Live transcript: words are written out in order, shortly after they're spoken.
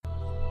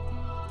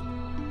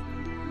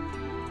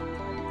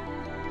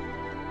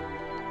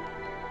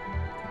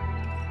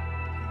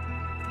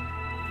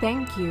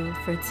Thank you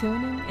for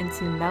tuning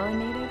into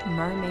Melanated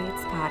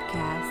Mermaids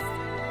Podcast.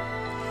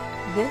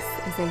 This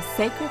is a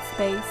sacred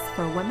space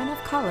for women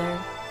of color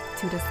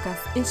to discuss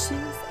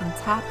issues and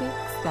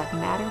topics that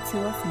matter to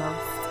us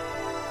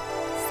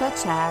most,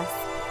 such as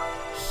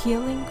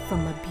healing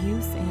from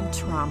abuse and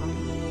trauma,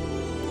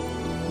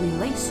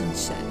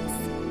 relationships,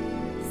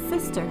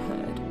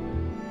 sisterhood,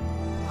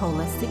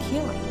 holistic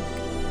healing,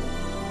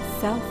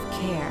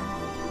 self-care,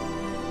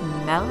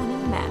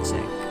 melanin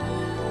magic,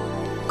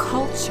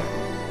 culture,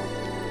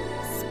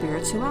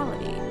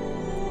 spirituality,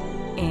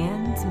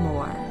 and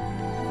more.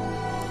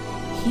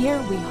 Here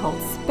we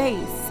hold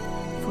space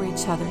for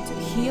each other to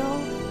heal,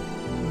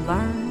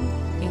 learn,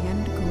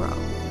 and grow.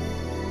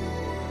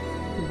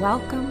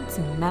 Welcome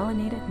to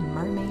Melanated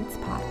Mermaids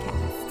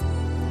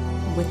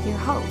Podcast with your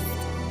host,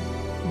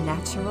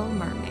 Natural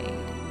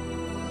Mermaid.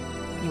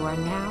 You are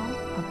now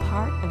a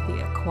part of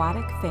the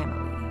aquatic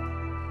family.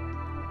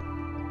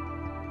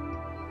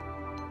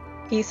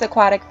 Peace,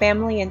 aquatic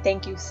family, and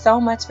thank you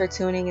so much for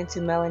tuning into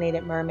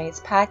Melanated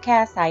Mermaids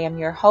Podcast. I am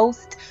your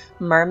host,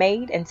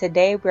 Mermaid, and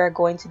today we are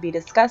going to be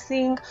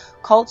discussing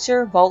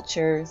culture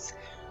vultures.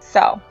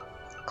 So,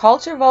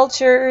 culture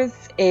vultures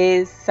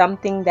is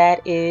something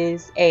that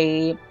is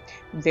a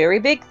very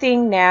big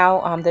thing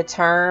now. The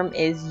term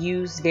is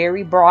used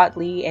very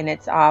broadly, and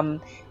it's a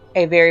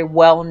very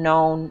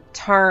well-known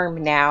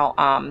term now.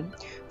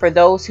 For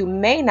those who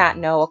may not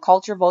know, a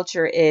culture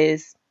vulture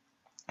is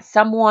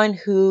someone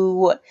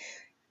who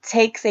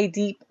takes a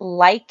deep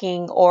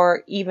liking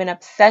or even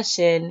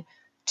obsession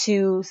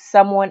to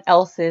someone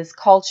else's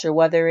culture,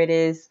 whether it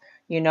is,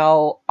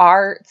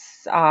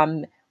 arts,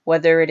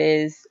 whether it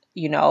is,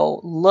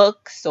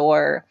 looks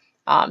or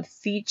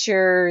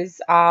features,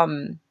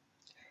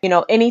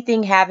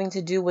 anything having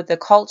to do with the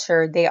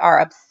culture. They are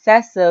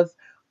obsessive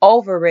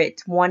over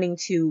it, wanting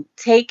to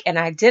take and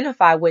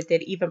identify with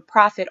it, even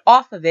profit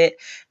off of it,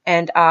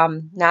 and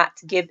not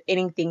give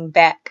anything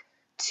back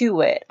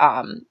to it.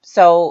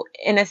 So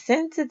in a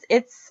sense,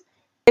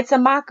 it's a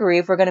mockery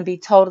if we're going to be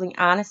totally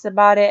honest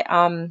about it.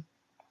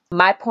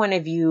 My point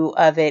of view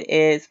of it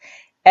is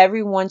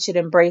everyone should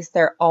embrace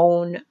their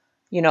own,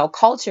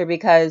 culture,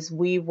 because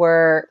we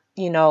were,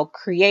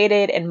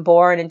 created and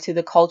born into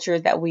the culture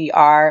that we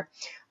are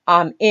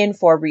in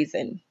for a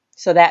reason.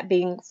 So that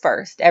being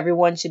first,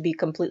 everyone should be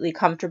completely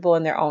comfortable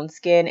in their own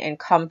skin and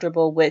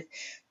comfortable with,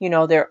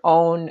 their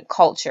own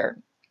culture.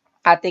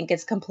 I think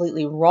it's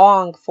completely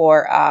wrong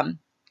for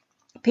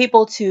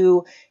people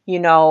to,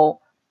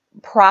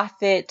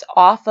 profit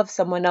off of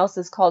someone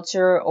else's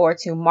culture, or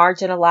to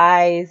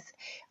marginalize,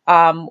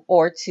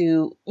 or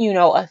to,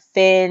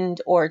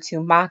 offend, or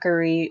to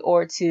mockery,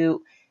 or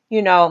to,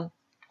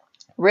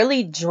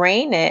 really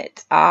drain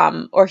it,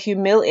 or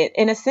humiliate.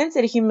 In a sense,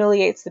 it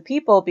humiliates the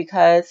people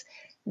because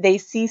they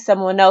see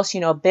someone else,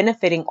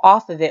 benefiting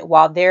off of it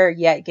while they're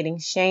yet getting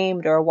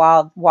shamed, or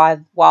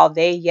while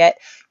they yet,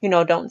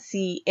 don't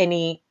see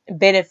any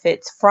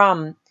benefits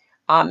from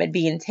it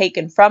being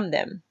taken from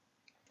them.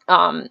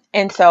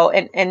 And so,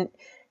 and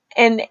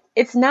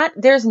it's not,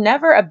 there's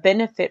never a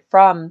benefit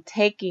from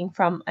taking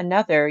from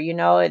another,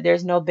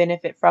 there's no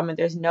benefit from it.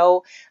 There's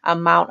no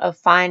amount of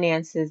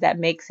finances that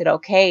makes it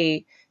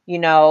okay,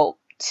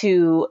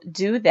 to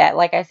do that.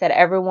 Like I said,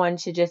 everyone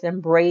should just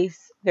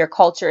embrace their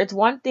culture. It's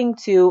one thing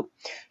to,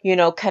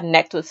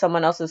 connect with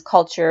someone else's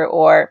culture,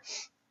 or,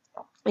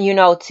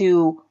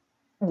 to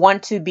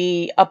want to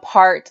be a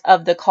part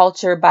of the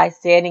culture by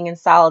standing in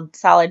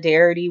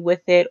solidarity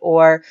with it,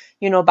 or,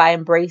 by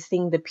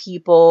embracing the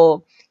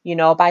people,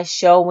 by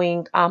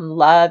showing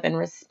love and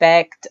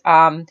respect,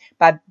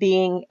 by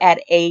being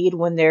at aid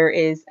when there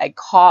is a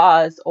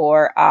cause,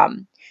 or,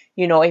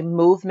 a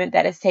movement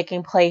that is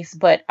taking place.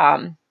 But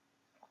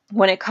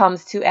when it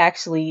comes to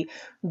actually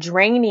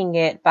draining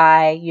it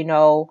by,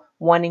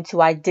 wanting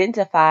to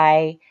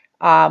identify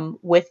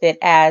with it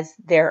as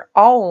their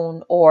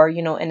own, or,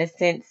 in a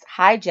sense,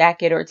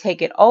 hijack it or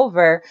take it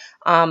over,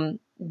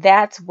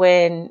 that's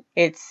when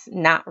it's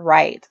not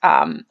right.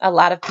 A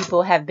lot of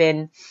people have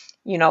been,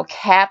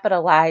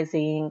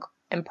 capitalizing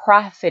and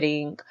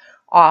profiting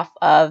off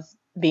of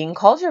being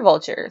culture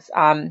vultures.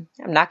 I'm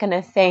not going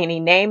to say any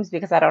names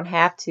because I don't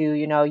have to.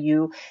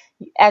 You,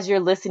 as you're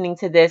listening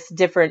to this,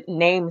 different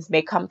names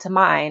may come to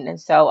mind. And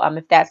so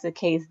if that's the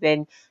case,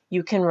 then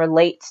you can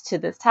relate to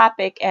this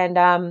topic.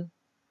 And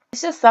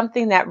it's just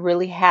something that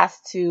really has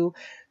to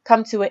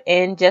come to an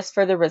end, just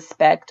for the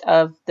respect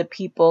of the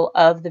people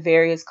of the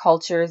various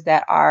cultures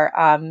that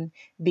are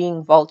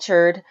being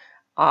vultured.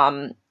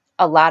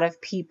 A lot of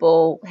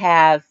people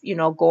have,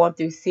 gone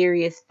through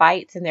serious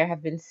fights, and there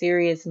have been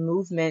serious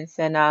movements,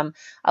 and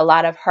a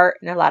lot of hurt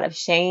and a lot of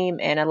shame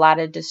and a lot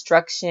of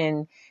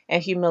destruction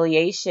and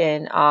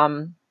humiliation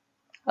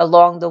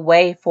along the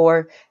way,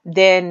 for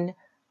then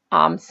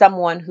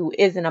someone who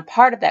isn't a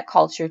part of that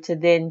culture to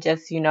then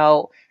just,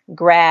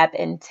 grab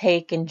and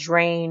take and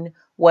drain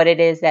what it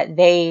is that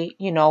they,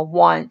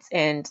 want,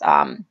 and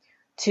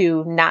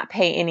to not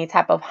pay any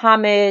type of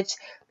homage,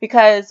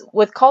 Because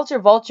with culture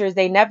vultures,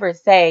 they never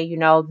say,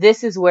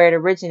 this is where it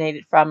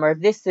originated from, or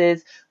this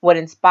is what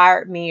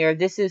inspired me, or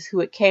this is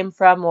who it came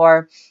from,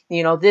 or,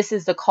 this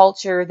is the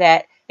culture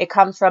that it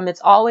comes from.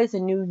 It's always a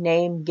new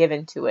name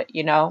given to it,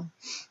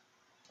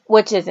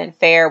 which isn't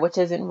fair, which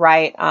isn't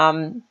right.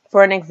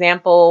 For an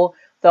example,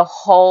 the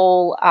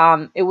whole,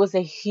 it was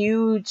a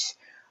huge,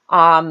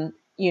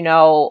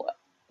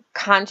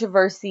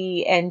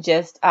 controversy and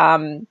just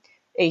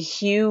a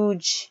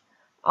huge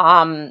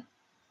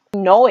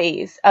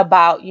noise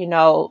about,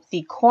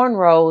 the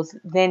cornrows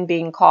then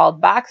being called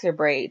boxer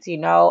braids,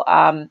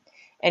 and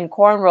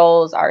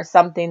cornrows are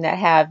something that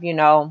have,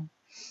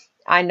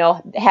 I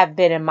know have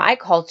been in my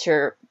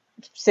culture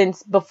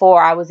since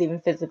before I was even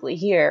physically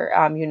here.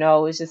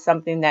 It's just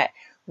something that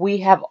we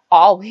have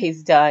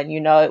always done.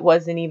 It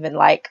wasn't even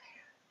like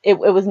it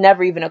was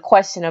never even a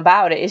question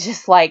about it. It's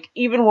just like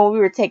even when we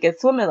were taking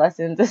swimming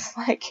lessons, it's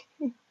like,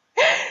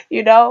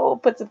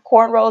 put some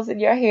cornrows in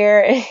your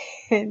hair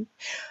and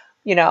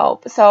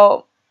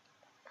so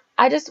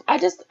I just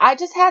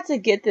had to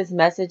get this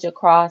message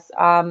across.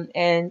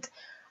 And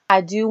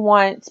I do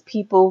want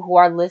people who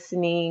are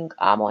listening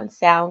on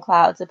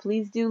SoundCloud to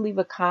please do leave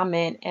a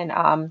comment and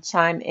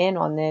chime in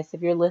on this.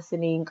 If you're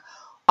listening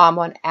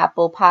on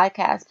Apple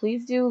Podcasts,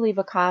 please do leave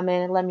a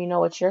comment and let me know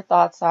what your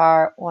thoughts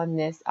are on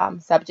this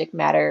subject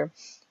matter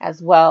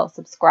as well.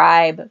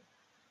 Subscribe,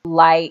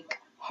 like,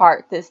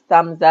 heart this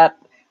thumbs up.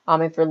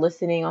 If you're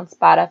listening on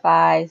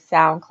Spotify,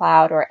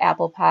 SoundCloud, or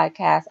Apple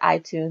Podcasts,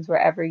 iTunes,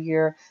 wherever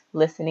you're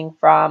listening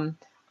from,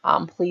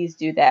 please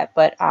do that.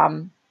 But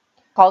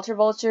culture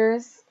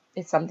vultures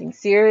is something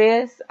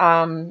serious.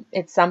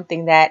 It's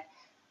something that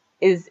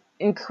is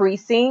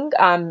increasing.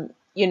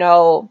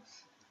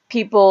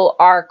 People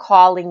are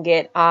calling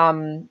it,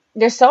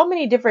 there's so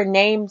many different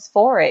names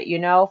for it,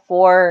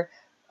 for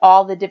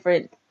all the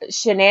different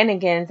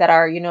shenanigans that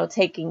are,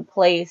 taking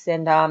place.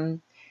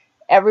 And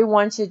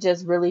everyone should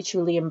just really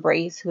truly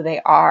embrace who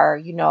they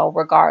are,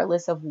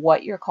 regardless of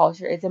what your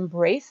culture is.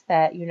 Embrace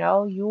that,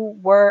 you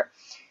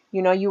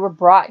were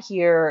brought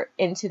here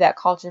into that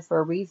culture for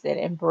a reason.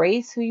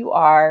 Embrace who you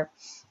are,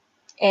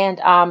 and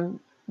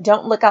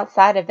don't look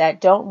outside of that.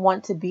 Don't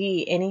want to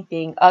be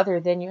anything other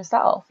than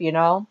yourself,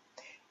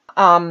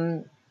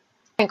 um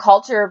and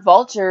culture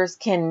vultures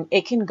can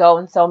go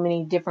in so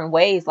many different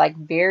ways, like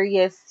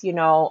various,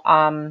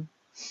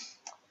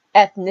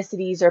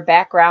 ethnicities or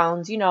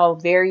backgrounds,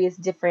 various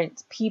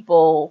different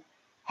people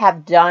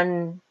have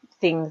done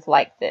things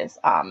like this.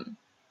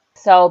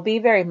 So be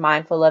very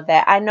mindful of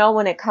that. I know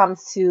when it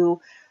comes to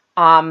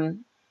the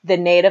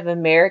Native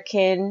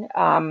American,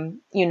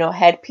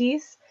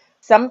 headpiece,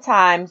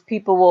 sometimes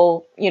people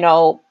will,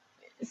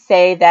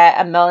 say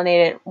that a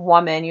melanated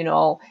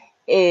woman,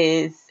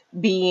 is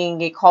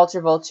being a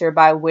culture vulture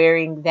by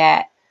wearing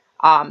that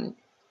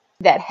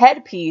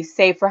headpiece,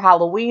 say for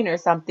Halloween or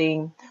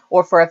something,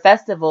 or for a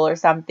festival or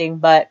something.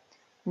 But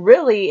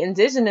really,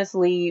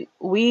 indigenously,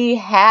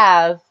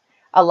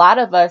 a lot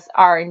of us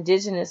are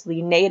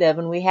indigenously native,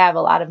 and we have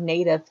a lot of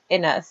native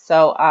in us.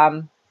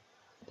 So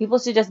people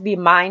should just be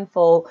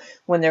mindful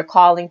when they're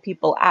calling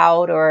people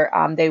out, or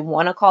they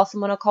want to call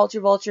someone a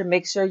culture vulture.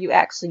 Make sure you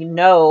actually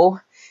know,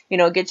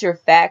 get your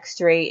facts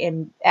straight,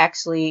 and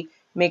actually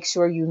make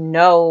sure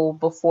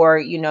before,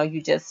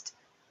 you just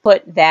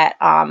put that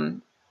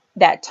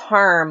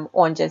term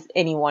on just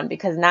anyone,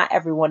 because not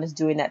everyone is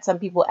doing that. Some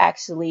people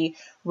actually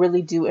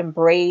really do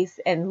embrace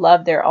and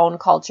love their own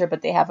culture,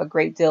 but they have a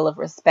great deal of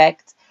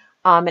respect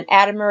and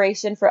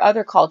admiration for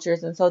other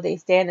cultures. And so they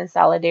stand in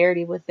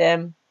solidarity with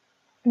them.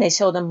 They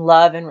show them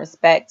love and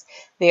respect.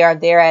 They are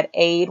there at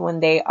aid when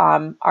they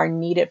are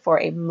needed for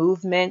a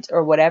movement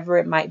or whatever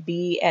it might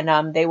be.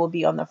 And they will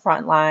be on the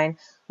front line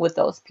with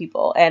those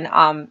people. And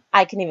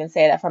I can even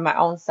say that for my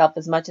own self,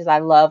 as much as I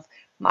love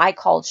my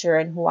culture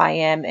and who I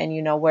am and,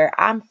 where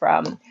I'm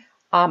from,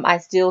 I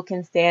still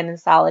can stand in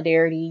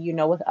solidarity,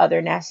 with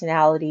other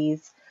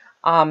nationalities.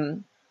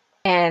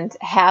 And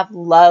have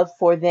love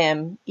for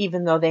them,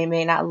 even though they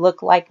may not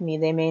look like me.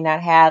 They may not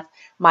have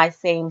my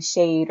same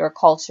shade or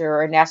culture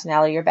or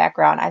nationality or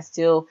background. I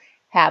still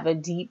have a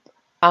deep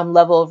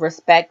level of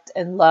respect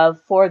and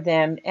love for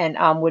them, and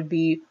would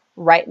be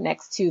right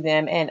next to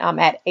them and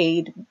at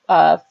aid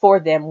for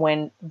them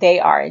when they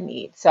are in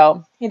need.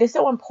 So it is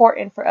so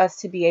important for us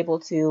to be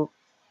able to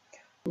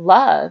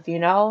love,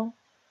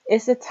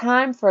 It's a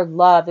time for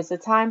love. It's a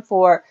time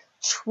for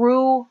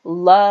true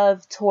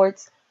love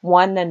towards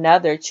one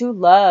another, true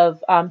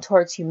love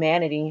towards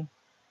humanity.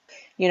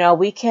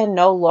 We can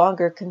no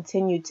longer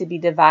continue to be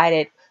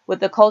divided. With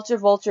the culture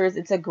vultures,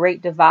 it's a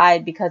great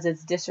divide because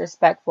it's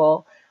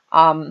disrespectful.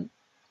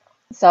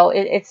 So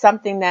it's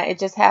something that it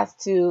has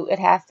to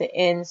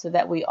end, so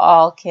that we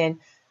all can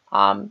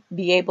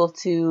be able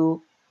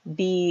to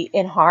be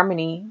in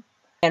harmony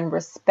and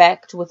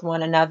respect with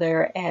one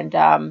another,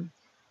 and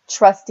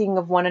trusting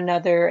of one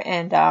another,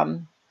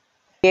 and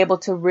be able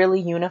to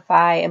really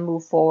unify and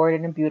move forward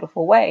in a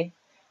beautiful way.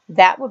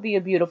 That would be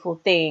a beautiful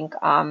thing.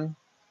 And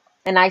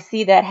I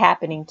see that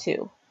happening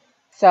too.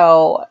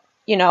 So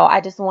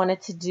I just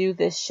wanted to do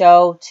this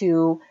show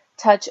to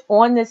touch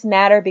on this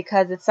matter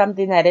because it's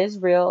something that is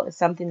real. It's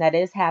something that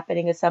is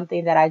happening. It's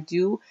something that I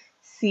do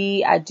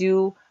see. I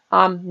do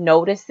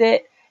notice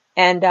it.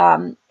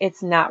 And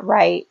it's not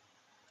right.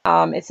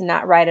 It's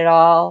not right at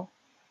all.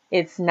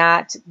 It's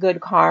not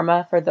good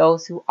karma for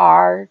those who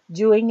are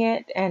doing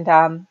it.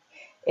 And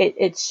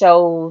it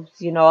shows,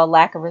 a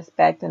lack of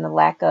respect and a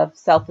lack of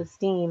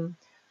self-esteem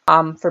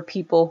for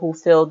people who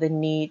feel the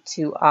need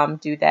to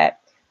do that.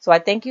 So I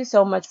thank you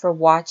so much for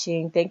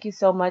watching. Thank you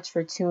so much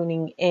for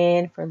tuning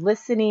in, for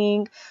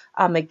listening.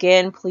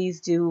 Again,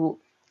 please do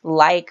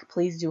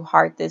please do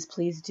heart this,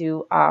 please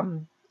do,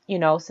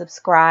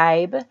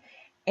 subscribe.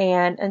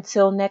 And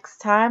until next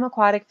time,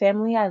 Aquatic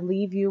Family, I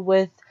leave you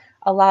with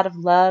a lot of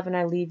love and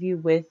I leave you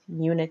with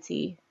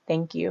unity.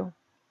 Thank you.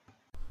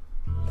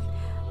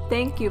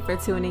 Thank you for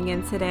tuning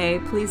in today.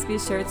 Please be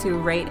sure to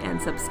rate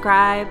and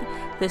subscribe.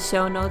 The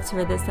show notes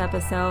for this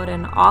episode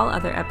and all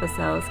other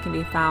episodes can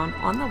be found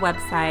on the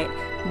website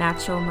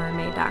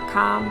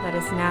naturalmermaid.com. That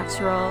is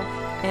natural,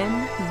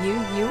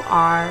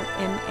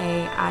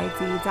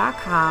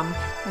 MUURMAID.com.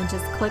 And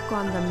just click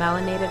on the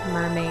Melanated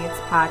Mermaids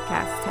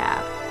podcast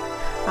tab.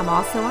 I'm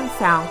also on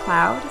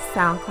SoundCloud,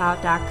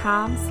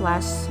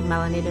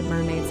 soundcloud.com/Melanated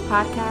Mermaids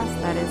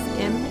Podcast. That is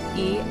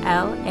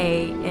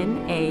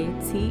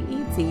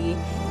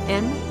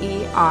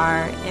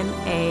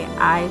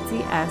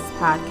MELANATEMERMAIDS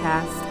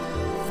Podcast.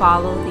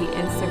 Follow the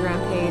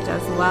Instagram page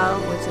as well,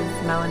 which is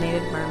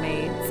Melanated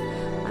Mermaids.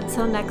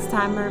 Until next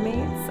time,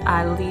 mermaids,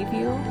 I leave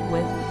you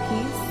with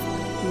peace,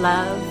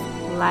 love,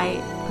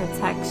 light,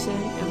 protection,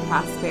 and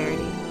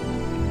prosperity.